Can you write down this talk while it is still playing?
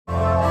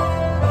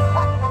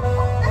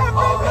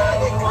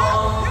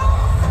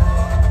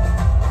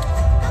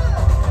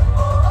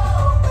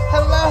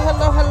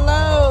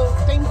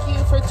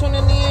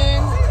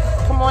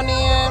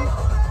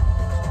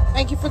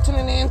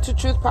in to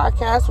Truth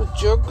Podcast with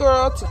your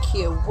girl,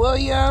 Takia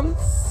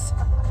Williams.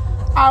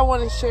 I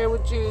want to share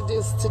with you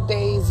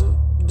today's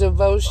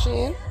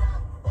devotion.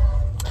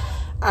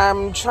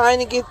 I'm trying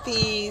to get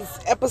these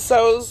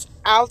episodes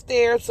out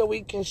there so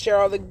we can share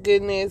all the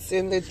goodness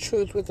and the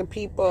truth with the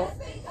people.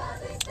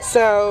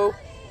 So,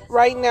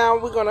 right now,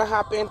 we're going to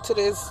hop into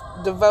this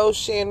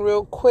devotion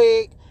real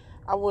quick.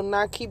 I will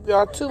not keep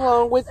y'all too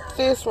long with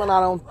this one. I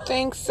don't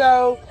think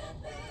so.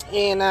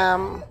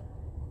 And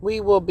we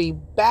will be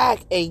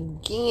back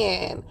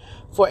again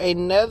for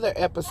another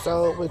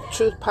episode with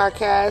Truth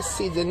Podcast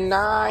Season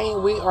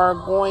 9. We are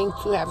going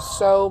to have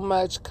so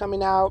much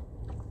coming out.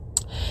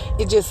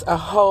 It's just a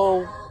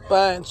whole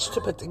bunch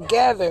to put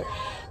together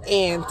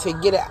and to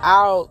get it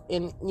out.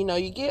 And,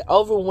 you get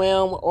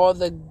overwhelmed with all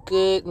the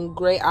good and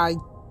great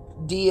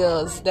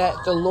ideas that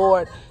the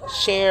Lord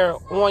share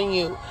on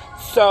you.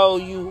 So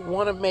you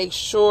want to make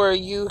sure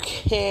you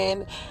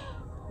can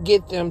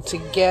get them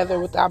together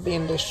without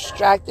being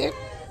distracted.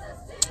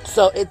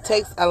 So it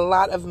takes a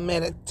lot of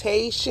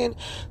meditation.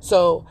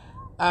 So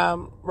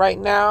right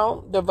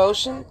now,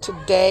 devotion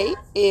today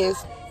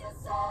is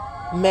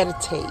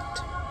meditate.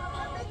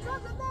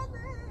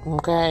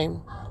 Okay.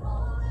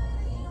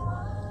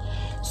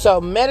 So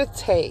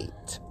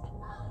meditate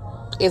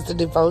is the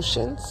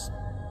devotion's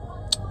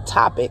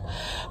topic.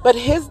 But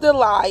his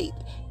delight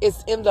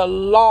is in the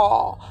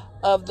law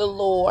of the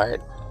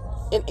Lord.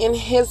 And in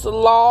his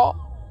law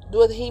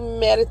doeth he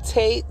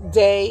meditate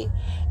day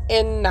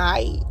and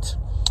night.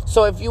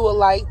 So if you would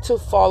like to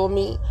follow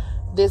me,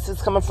 this is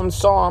coming from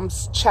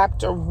Psalms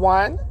chapter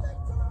 1,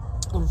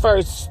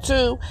 verse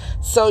 2.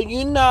 So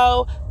you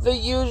know the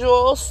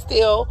usual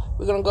still.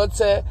 We're going to go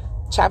to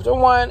chapter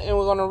 1 and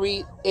we're going to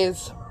read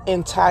its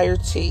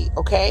entirety,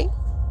 okay?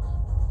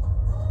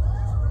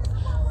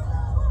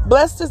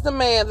 Blessed is the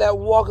man that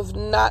walketh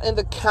not in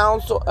the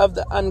counsel of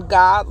the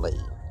ungodly,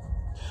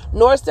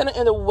 nor standeth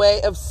in the way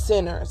of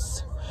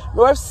sinners,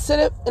 nor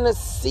sitteth in the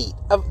seat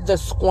of the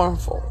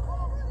scornful.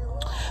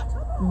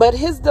 But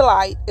his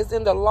delight is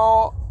in the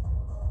law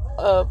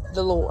of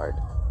the Lord.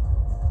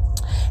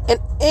 And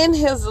in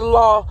his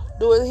law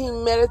doeth he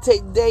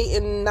meditate day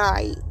and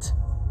night.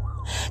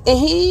 And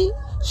he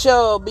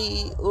shall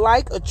be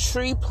like a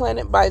tree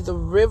planted by the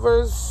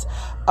rivers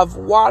of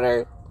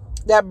water,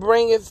 that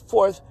bringeth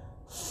forth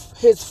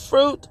his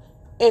fruit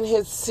in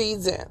his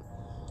season.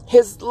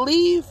 His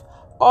leaf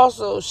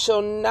also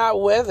shall not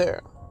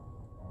wither.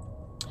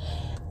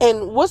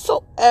 And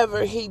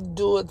whatsoever he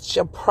doeth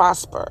shall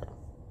prosper.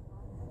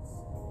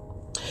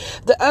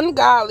 The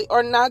ungodly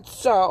are not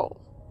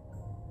so,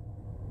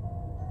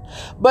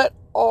 but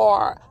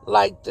are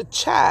like the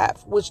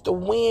chaff which the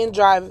wind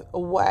driveth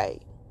away.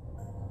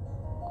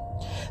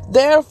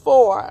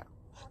 Therefore,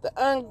 the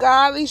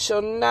ungodly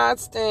shall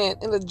not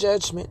stand in the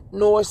judgment,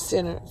 nor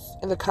sinners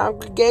in the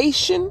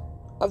congregation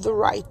of the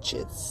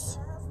righteous.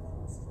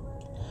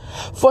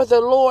 For the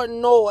Lord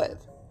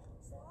knoweth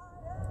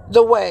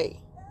the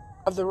way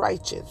of the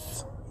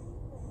righteous,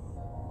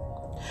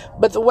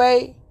 but the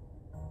way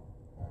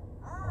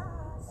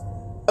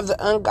of the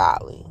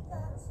ungodly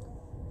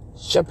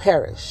shall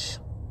perish.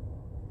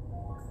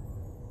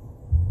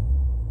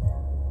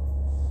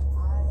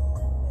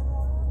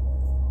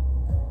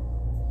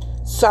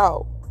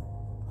 So,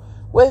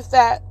 with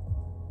that,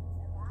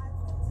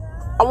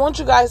 I want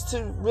you guys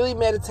to really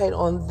meditate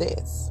on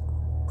this.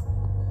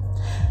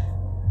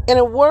 In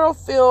a world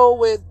filled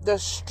with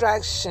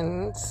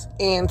distractions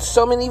and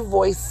so many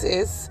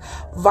voices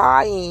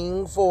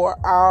vying for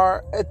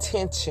our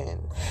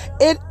attention,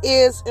 it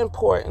is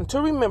important to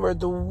remember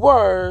the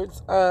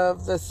words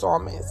of the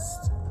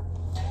psalmist.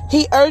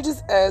 He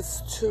urges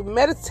us to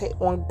meditate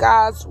on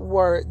God's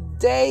word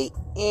day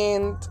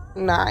and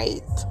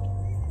night.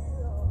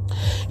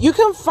 You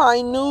can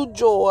find new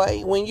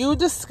joy when you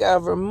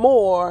discover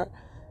more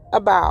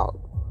about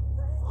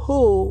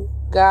who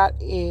God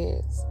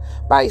is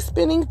by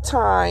spending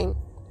time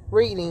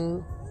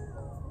reading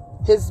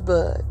his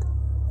book.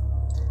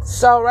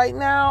 So right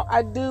now,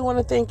 I do want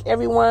to thank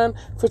everyone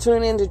for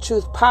tuning in to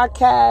Truth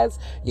Podcast.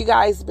 You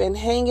guys been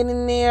hanging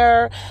in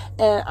there,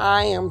 and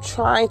I am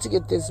trying to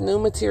get this new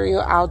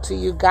material out to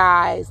you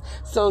guys.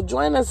 So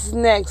join us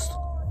next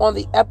on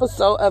the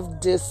episode of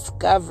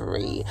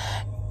Discovery,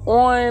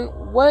 on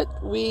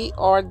what we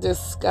are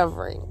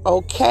discovering,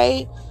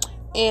 okay?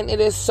 And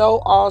it is so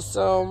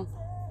awesome.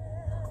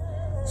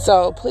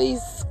 So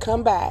please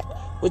come back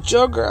with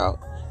your girl,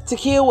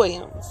 Takia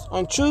Williams,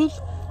 on Truth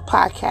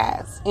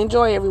Podcast.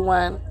 Enjoy,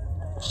 everyone.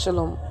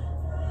 Shalom.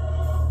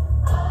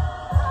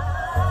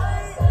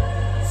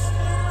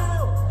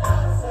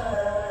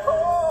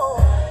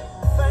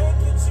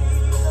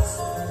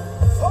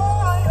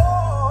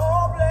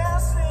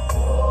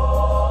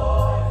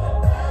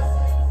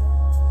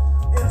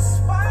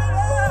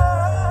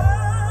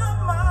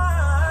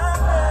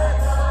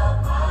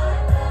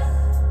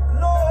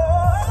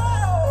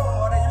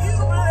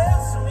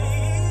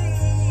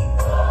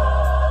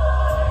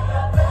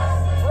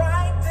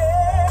 Right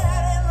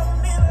there in the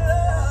middle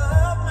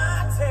of my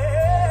tale.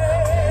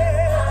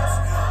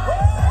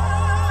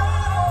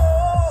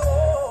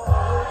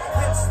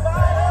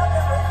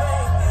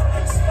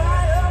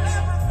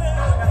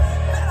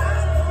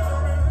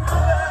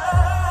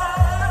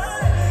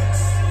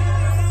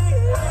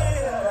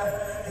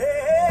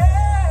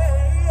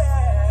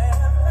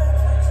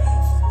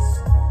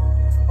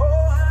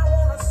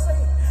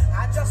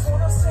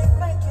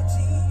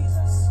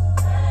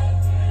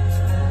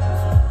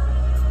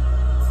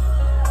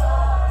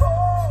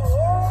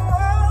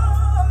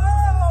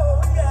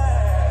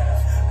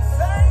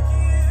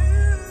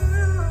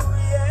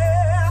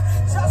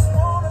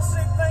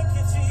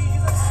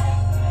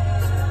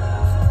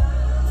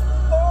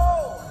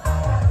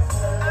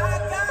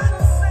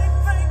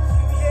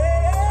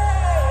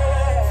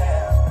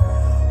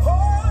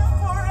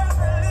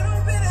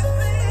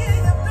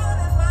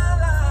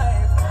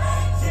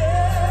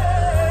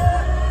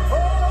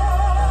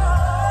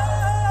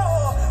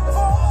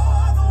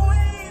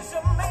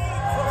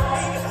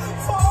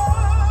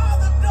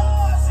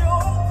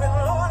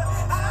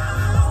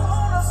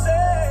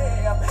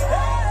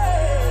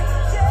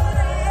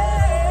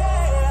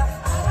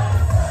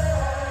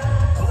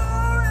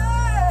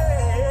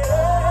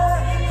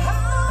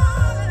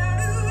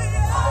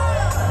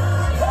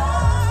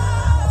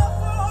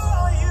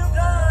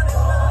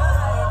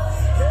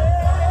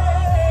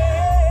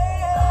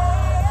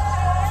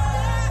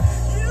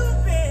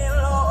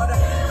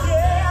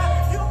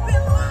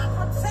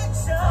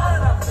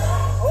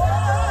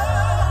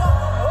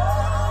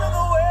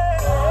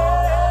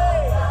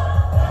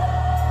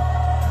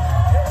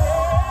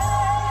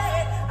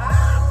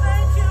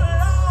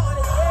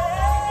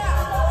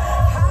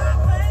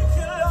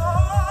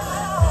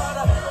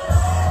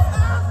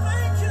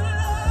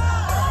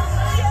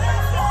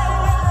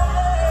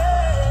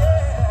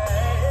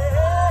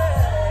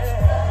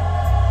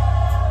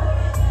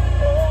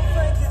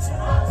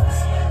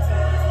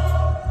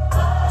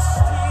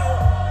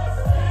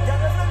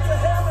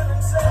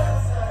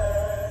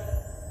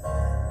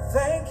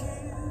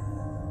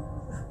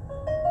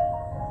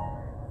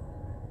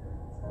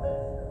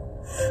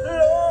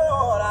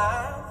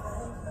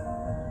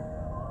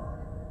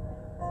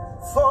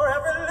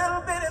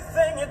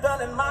 everything you've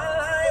done in my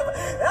life.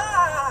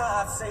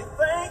 I say